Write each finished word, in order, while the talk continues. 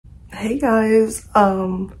Hey guys,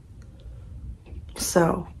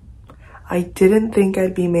 so I didn't think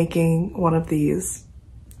I'd be making one of these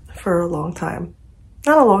for a long time.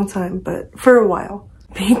 Not a long time, but for a while.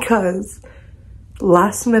 Because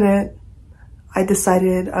last minute, I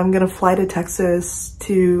decided I'm gonna fly to Texas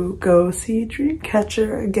to go see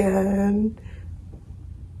Dreamcatcher again.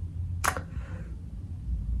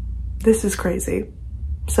 This is crazy.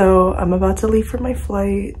 So I'm about to leave for my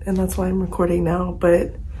flight and that's why I'm recording now,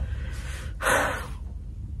 but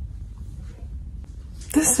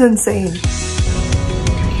this is insane.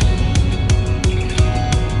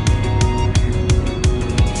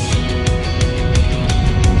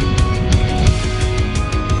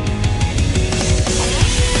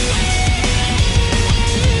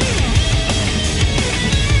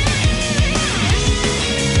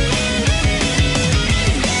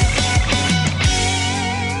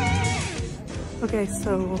 Okay,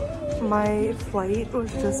 so my flight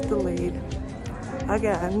was just delayed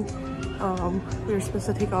again. We were supposed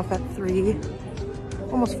to take off at 3,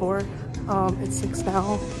 almost 4. It's 6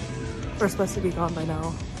 now. We're supposed to be gone by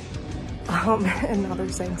now. And now they're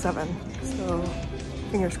saying 7. So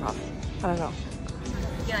fingers crossed. I don't know.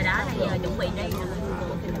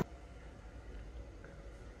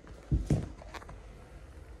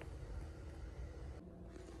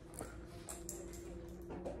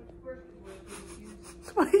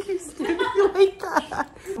 Why are you standing like that?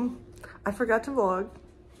 I forgot to vlog,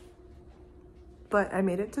 but I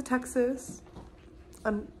made it to Texas.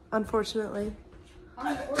 Unfortunately.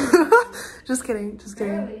 Just kidding, just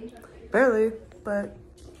kidding. Barely, but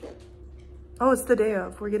oh, it's the day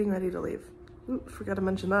of. We're getting ready to leave. Ooh, forgot to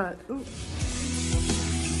mention that. Ooh.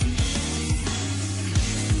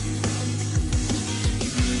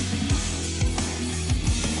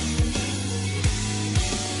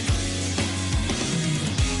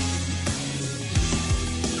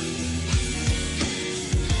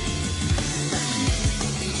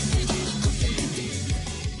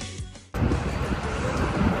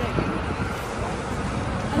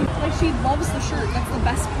 She loves the shirt. That's the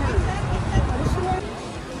best part.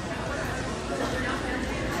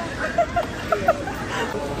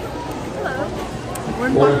 Hello. We're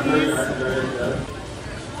in Buc-ee's.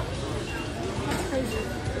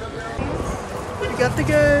 We got the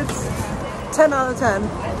goods. 10 out of 10.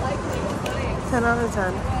 10 out of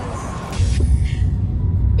 10.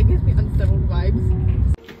 It gives me unsettled vibes.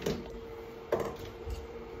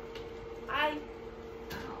 Hi.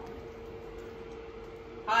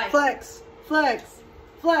 Hi. Flex, flex,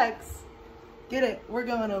 flex. Get it. We're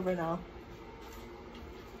going over now.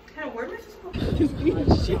 Where am I supposed to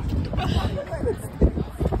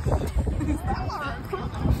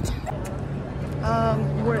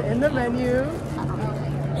we're in the venue.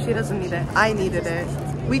 She doesn't need it. I needed it.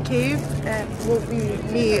 We caved and, well,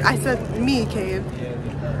 I said me caved.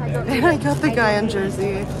 And I got the guy in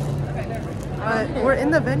Jersey. But we're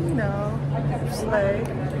in the venue now. Slay.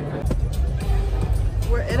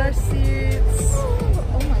 We're in our seats.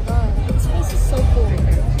 Oh my god. This place is so cool.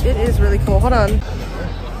 It is really cool. Hold on.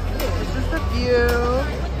 This is the view.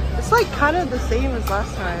 It's like kind of the same as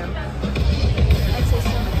last time. I'd say so.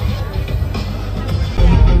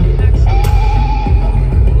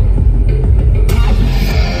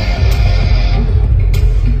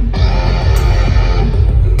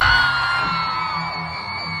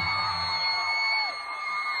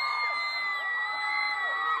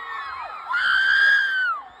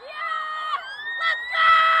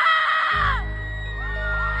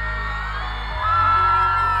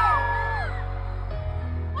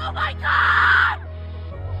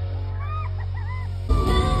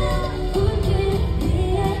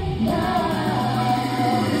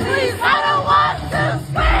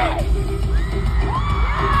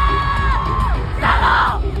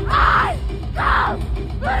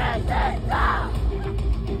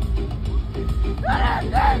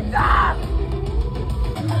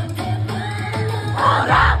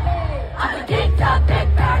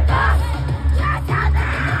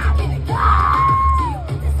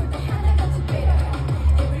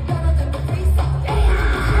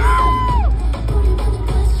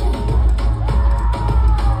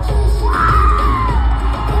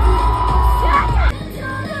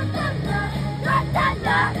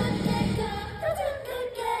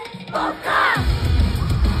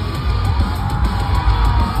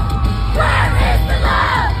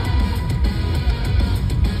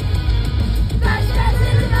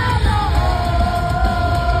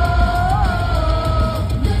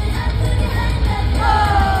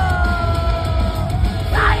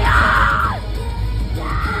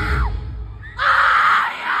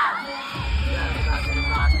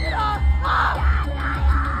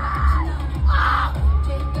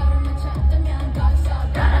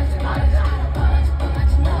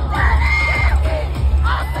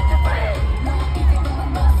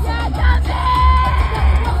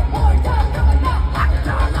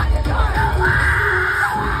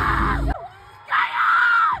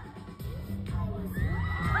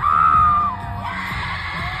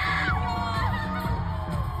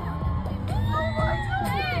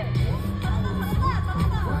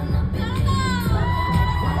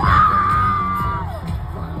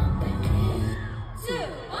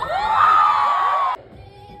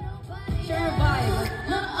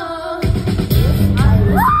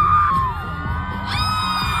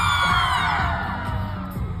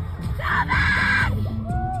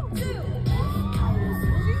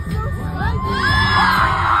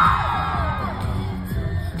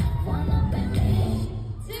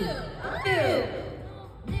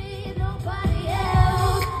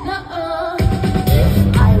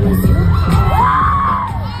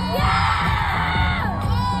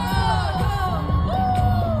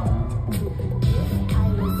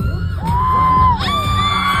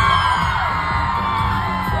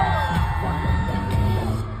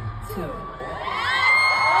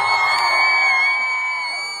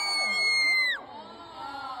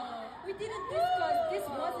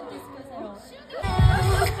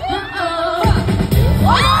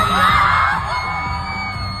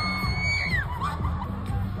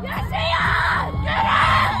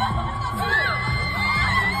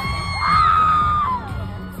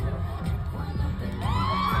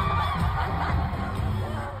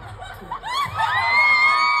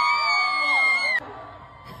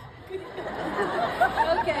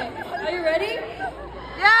 ready?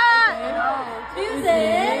 Yeah! Okay.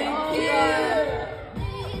 Music! Cue!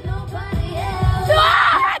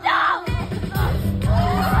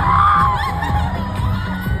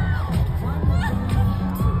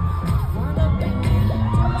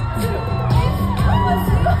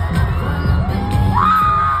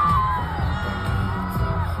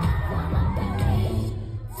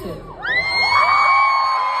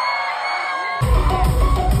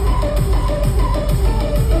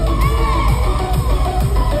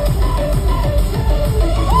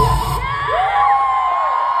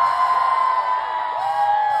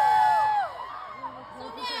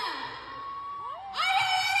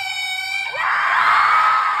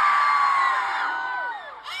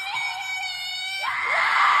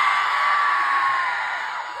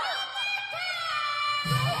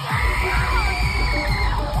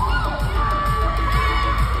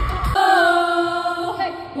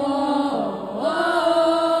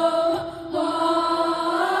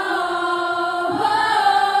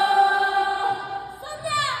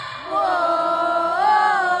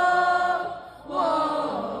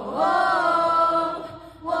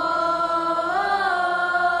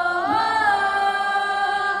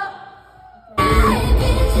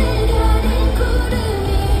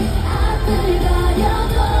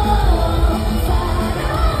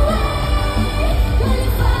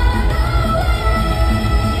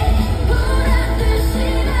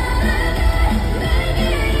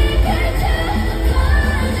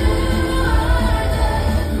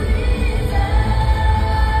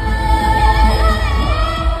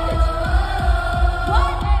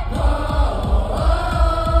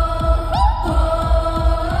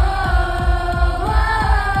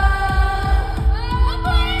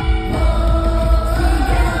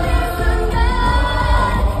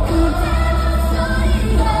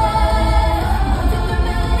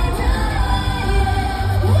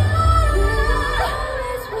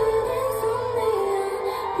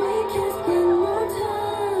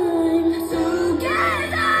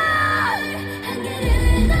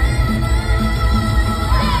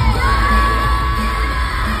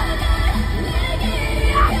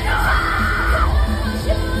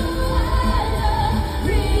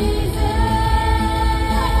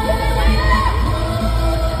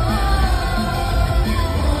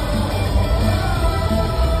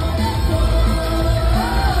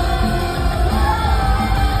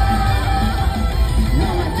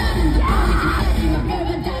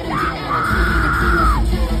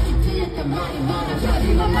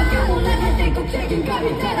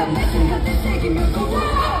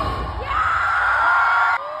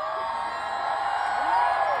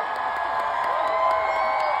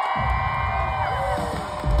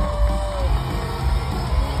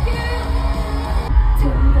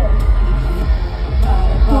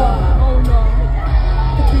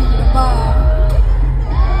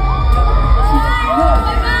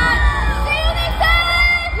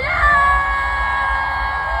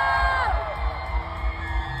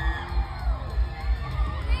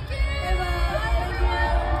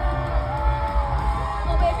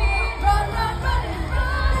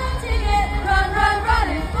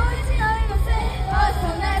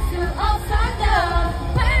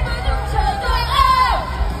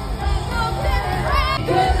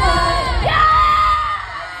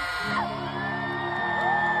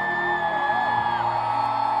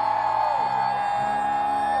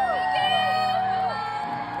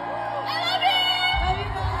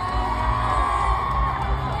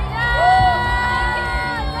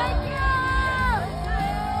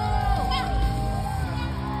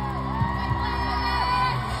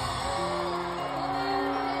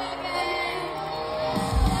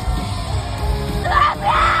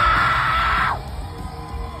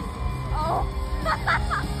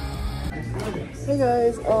 Hey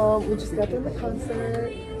guys, we just got done the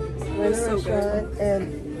concert. We're in a restaurant,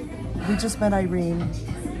 and we just met Irene.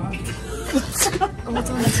 Oh, it's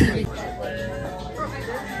on TV.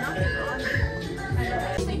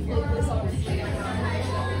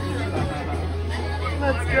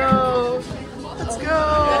 Let's go. Let's go.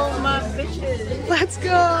 That's my bitches. Let's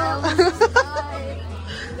go.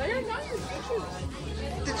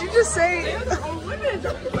 Did you just say?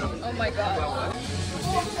 Oh my god.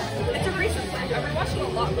 It's a recent thing. I've been watching a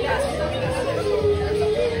lot.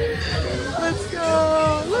 Let's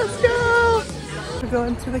go. Let's go. We're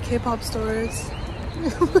going to the K-pop stores.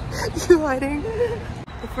 You hiding?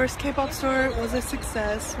 The first K-pop store was a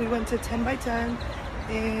success. We went to 10 by 10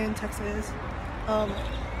 in Texas. I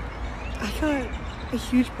got a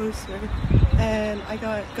huge poster, and I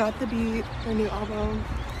got the Beat, their new album.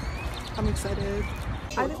 I'm excited.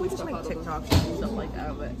 I think we just make TikToks and stuff like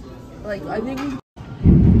that, but like I think we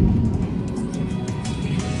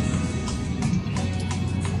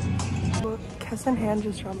Madison Hand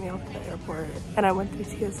just dropped me off at the airport and I went through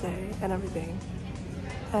TSA and everything.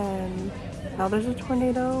 And now there's a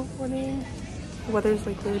tornado warning. The weather's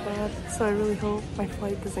like really bad, so I really hope my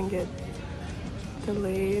flight doesn't get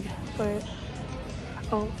delayed. But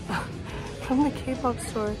oh, from the K-pop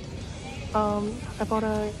store, I bought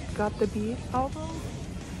a Got the Beat album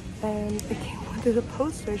and it came with a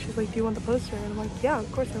poster. She's like, do you want the poster? And I'm like, yeah,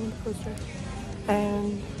 of course I want the poster.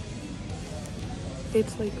 And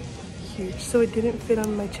it's like huge, so it didn't fit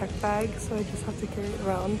on my check bag, so I just have to carry it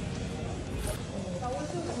around.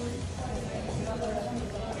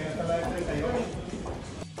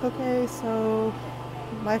 Okay, so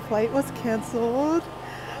my flight was canceled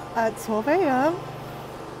at 12 a.m.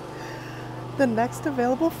 The next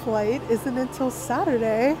available flight isn't until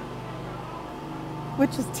Saturday,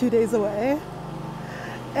 which is 2 days away.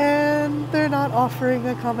 And they're not offering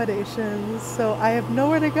accommodations, so I have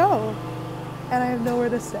nowhere to go. And I have nowhere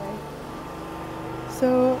to stay.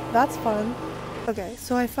 So that's fun. Okay,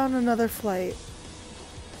 so I found another flight.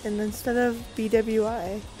 And instead of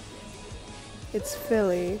BWI, it's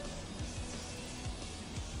Philly.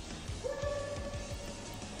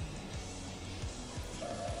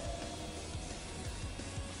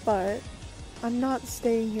 But I'm not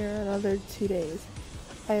staying here another 2 days.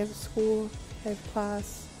 I have school, I have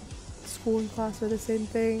class. School and class are the same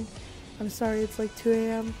thing. I'm sorry, it's like 2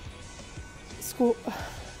 a.m. School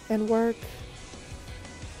and work.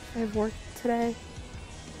 I have work today,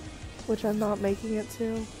 which I'm not making it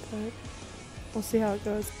to, but we'll see how it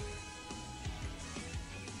goes.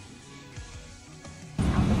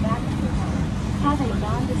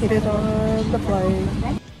 Made it on the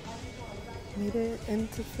flight. Made it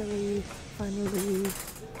into Philly, finally.